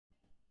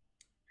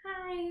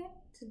Hi!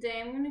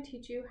 Today I'm going to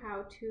teach you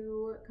how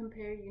to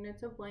compare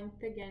units of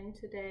length again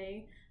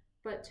today,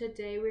 but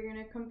today we're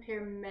going to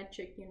compare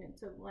metric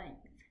units of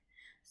length.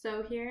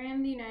 So here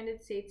in the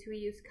United States we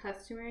use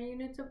customary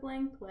units of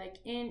length like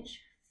inch,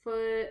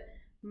 foot,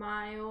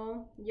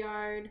 mile,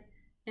 yard,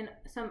 and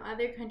some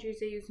other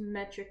countries they use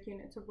metric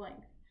units of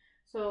length.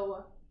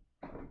 So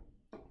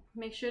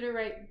make sure to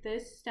write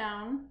this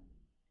down.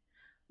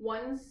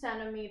 1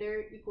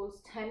 centimeter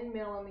equals 10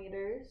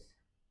 millimeters.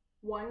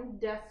 1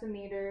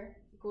 decimeter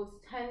equals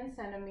 10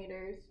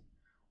 centimeters.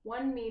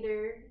 1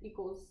 meter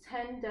equals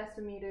 10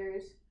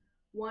 decimeters.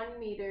 1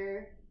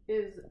 meter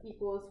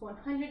equals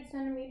 100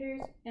 centimeters,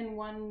 and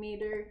 1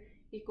 meter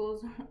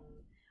equals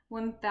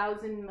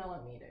 1,000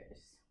 millimeters.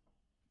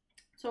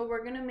 So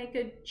we're going to make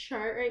a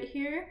chart right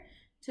here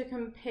to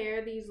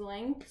compare these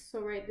lengths. So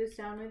write this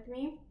down with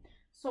me.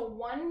 So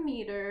 1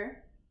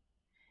 meter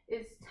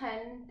is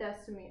 10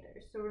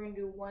 decimeters. So we're going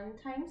to do 1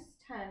 times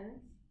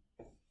 10.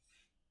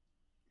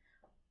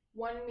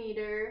 1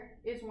 meter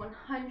is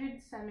 100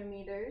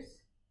 centimeters.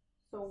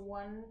 So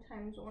 1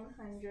 times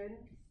 100.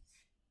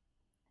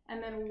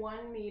 And then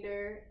 1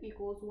 meter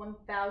equals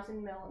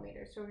 1,000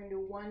 millimeters. So we're going to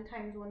do 1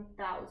 times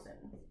 1,000.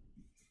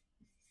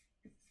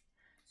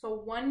 So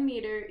 1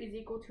 meter is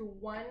equal to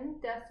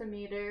 1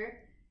 decimeter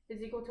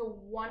is equal to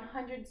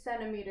 100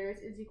 centimeters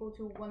is equal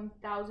to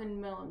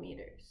 1,000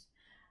 millimeters.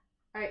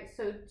 All right,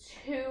 so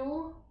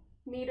 2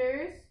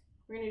 meters,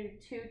 we're going to do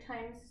 2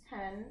 times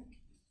 10,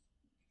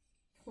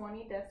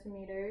 20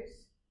 decimeters.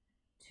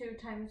 2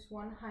 times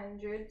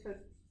 100, so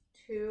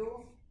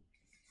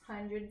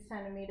 200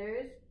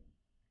 centimeters.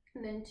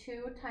 And then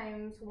 2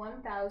 times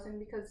 1,000,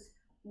 because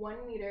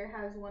 1 meter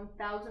has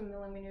 1,000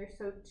 millimeters,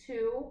 so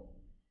 2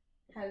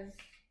 has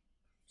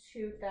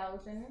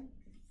 2,000.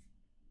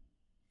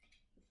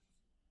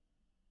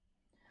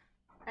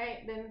 All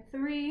right, then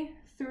 3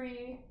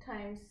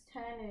 times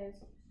 10 is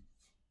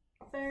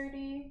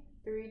 30.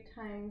 3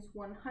 times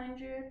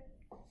 100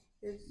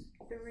 is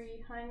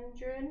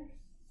 300.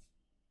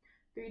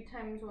 3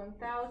 times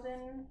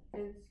 1,000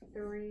 is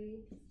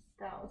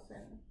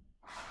 3,000.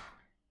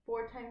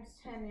 4 times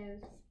 10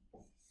 is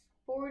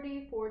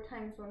 40. 4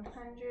 times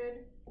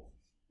 100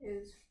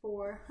 is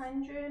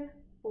 400.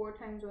 4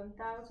 times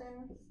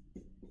 1,000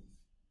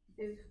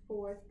 is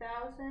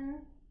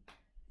 4,000.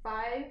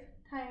 5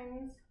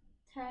 times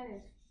 10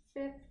 is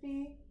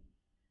 50.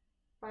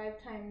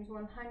 5 times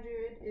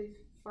 100 is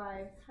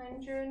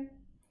 500.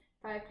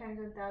 5 times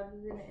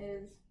 1,000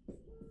 is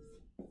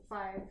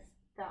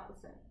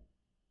 5,000.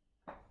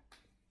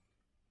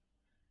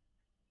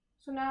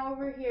 So now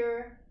over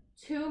here,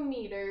 2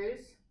 meters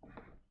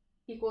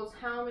equals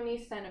how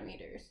many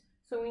centimeters?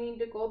 So we need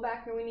to go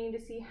back and we need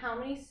to see how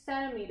many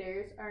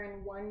centimeters are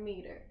in 1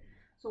 meter.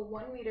 So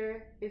 1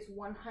 meter is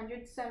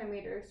 100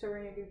 centimeters. So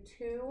we're going to do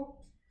 2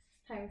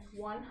 times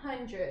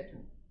 100.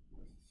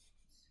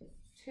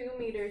 2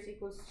 meters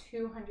equals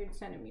 200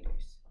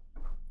 centimeters.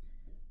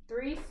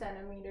 3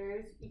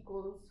 centimeters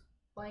equals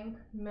blank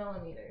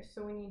millimeters.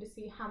 So we need to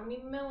see how many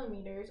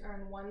millimeters are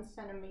in 1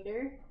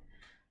 centimeter.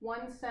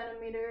 1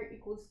 centimeter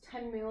equals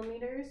 10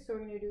 millimeters. So we're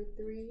going to do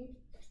 3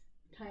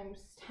 times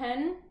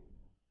 10.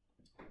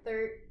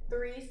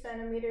 3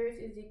 centimeters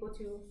is equal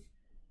to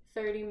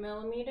 30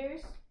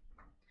 millimeters.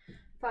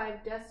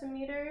 5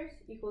 decimeters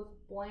equals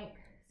blank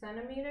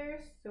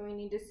centimeters. So we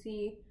need to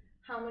see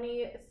how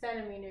many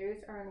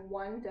centimeters are in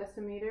 1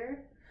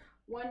 decimeter.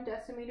 1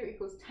 decimeter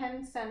equals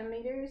 10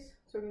 centimeters.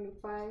 So we're going to do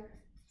 5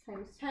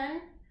 times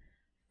 10.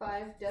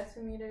 5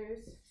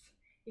 decimeters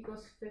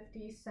equals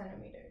 50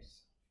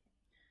 centimeters.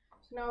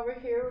 So now over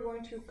here we're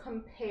going to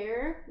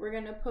compare. We're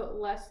going to put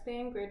less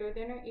than, greater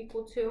than, or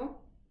equal to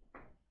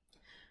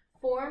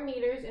 4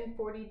 meters and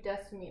 40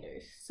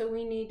 decimeters. So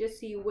we need to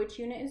see which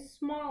unit is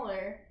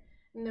smaller,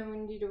 and then we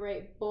need to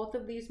write both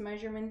of these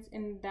measurements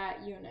in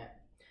that unit.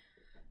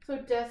 So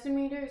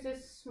decimeters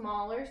is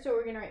smaller, so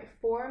we're going to write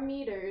 4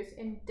 meters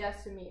in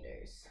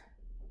decimeters.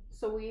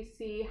 So we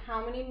see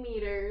how many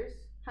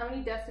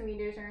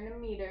decimeters are in a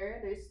meter.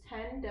 There's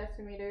 10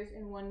 decimeters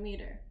in 1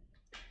 meter.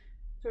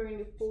 So we're going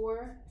to do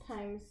 4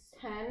 times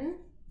 10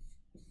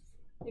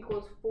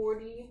 equals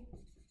 40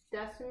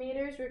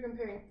 decimeters. We're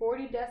comparing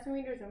 40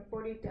 decimeters and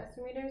 40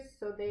 decimeters,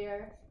 so they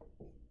are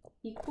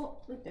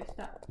equal. Look there,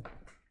 stop.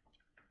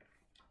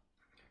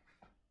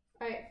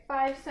 All right,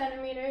 5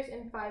 centimeters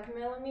and 5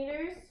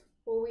 millimeters.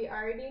 Well, we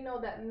already know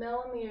that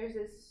millimeters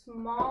is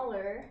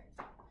smaller,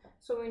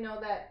 so we know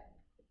that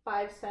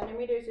 5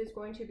 centimeters is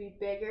going to be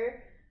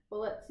bigger. But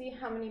let's see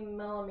how many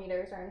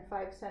millimeters are in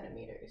 5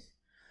 centimeters.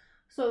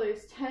 So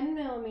there's 10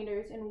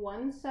 millimeters in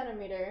 1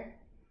 centimeter.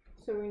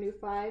 So we're going to do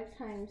 5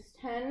 times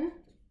 10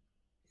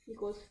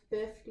 equals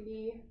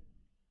 50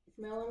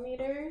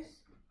 millimeters.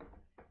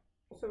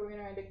 So we're going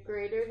to write a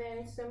greater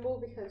than symbol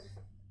because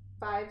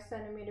 5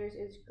 centimeters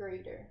is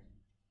greater.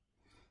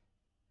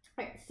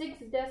 All right,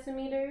 6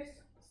 decimeters,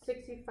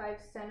 65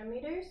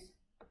 centimeters.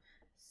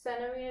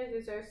 Centimeters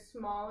is our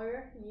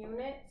smaller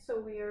unit, so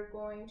we are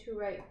going to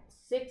write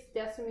 6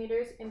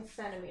 decimeters in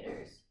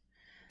centimeters.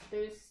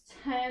 There's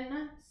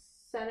 10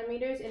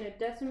 centimeters in a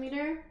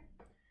decimeter.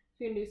 So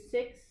we can do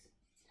 6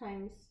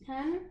 times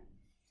 10,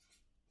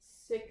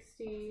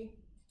 60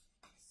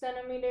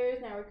 centimeters.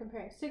 Now we're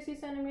comparing 60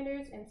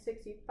 centimeters and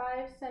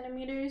 65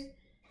 centimeters.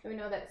 And we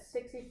know that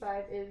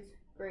 65 is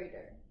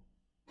greater.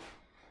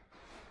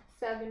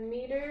 7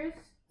 meters,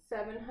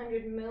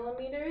 700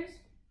 millimeters.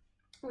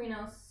 We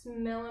know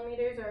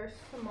millimeters are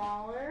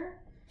smaller.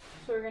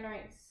 So we're going to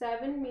write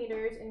 7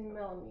 meters in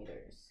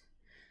millimeters.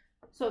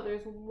 So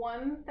there's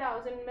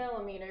 1,000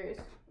 millimeters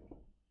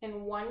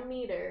in 1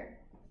 meter.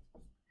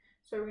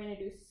 So we're going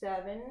to do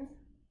 7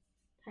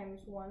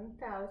 times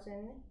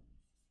 1,000.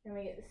 And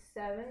we get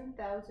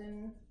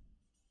 7,000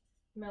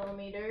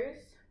 millimeters.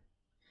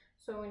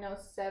 So we know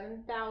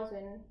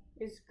 7,000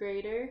 is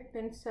greater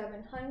than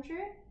 700.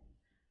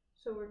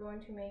 So we're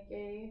going to make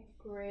a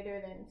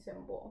greater than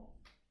symbol.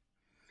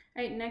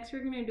 All right, next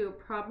we're going to do a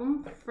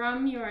problem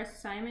from your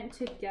assignment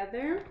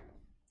together.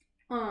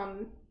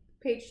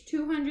 Page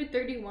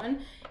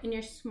 231 in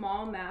your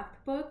small math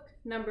book,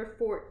 number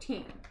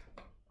 14.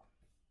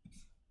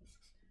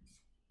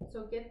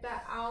 So get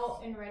that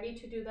out and ready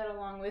to do that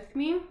along with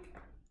me.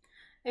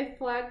 A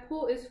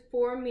flagpole is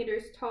 4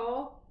 meters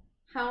tall.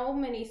 How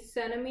many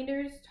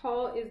centimeters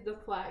tall is the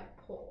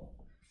flagpole?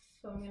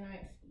 So I'm going to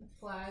write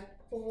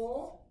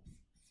flagpole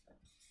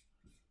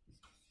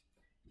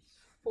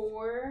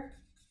 4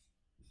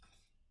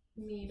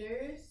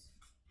 meters.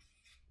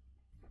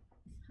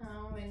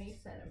 How many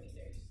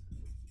centimeters?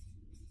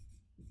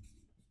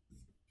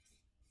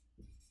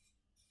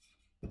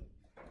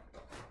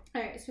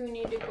 All right, so we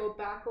need to go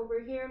back over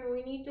here and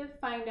we need to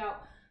find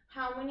out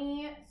how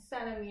many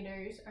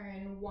centimeters are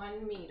in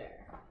 1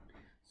 meter.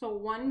 So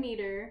 1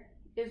 meter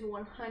is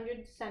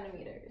 100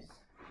 centimeters.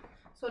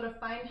 So to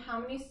find how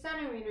many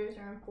centimeters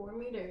are in 4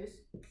 meters,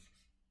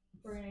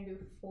 we're going to do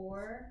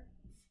 4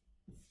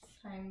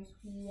 times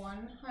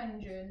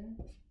 100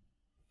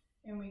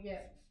 and we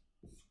get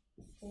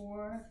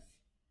 400.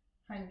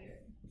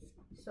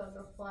 So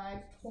the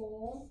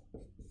flagpole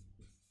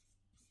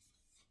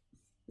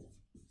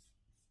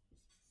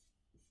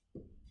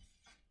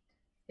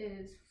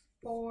is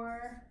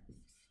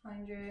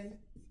 400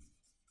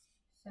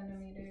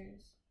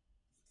 centimeters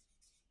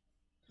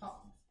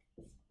tall.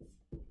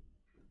 All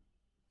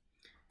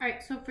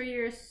right, so for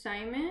your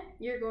assignment,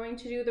 you're going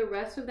to do the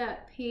rest of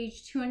that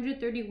page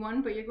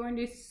 231, but you're going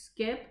to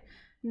skip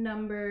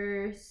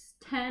numbers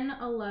 10,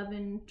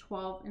 11,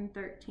 12, and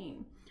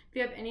 13. If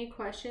you have any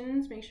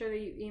questions, make sure that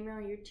you email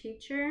your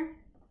teacher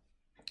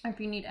if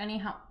you need any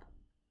help.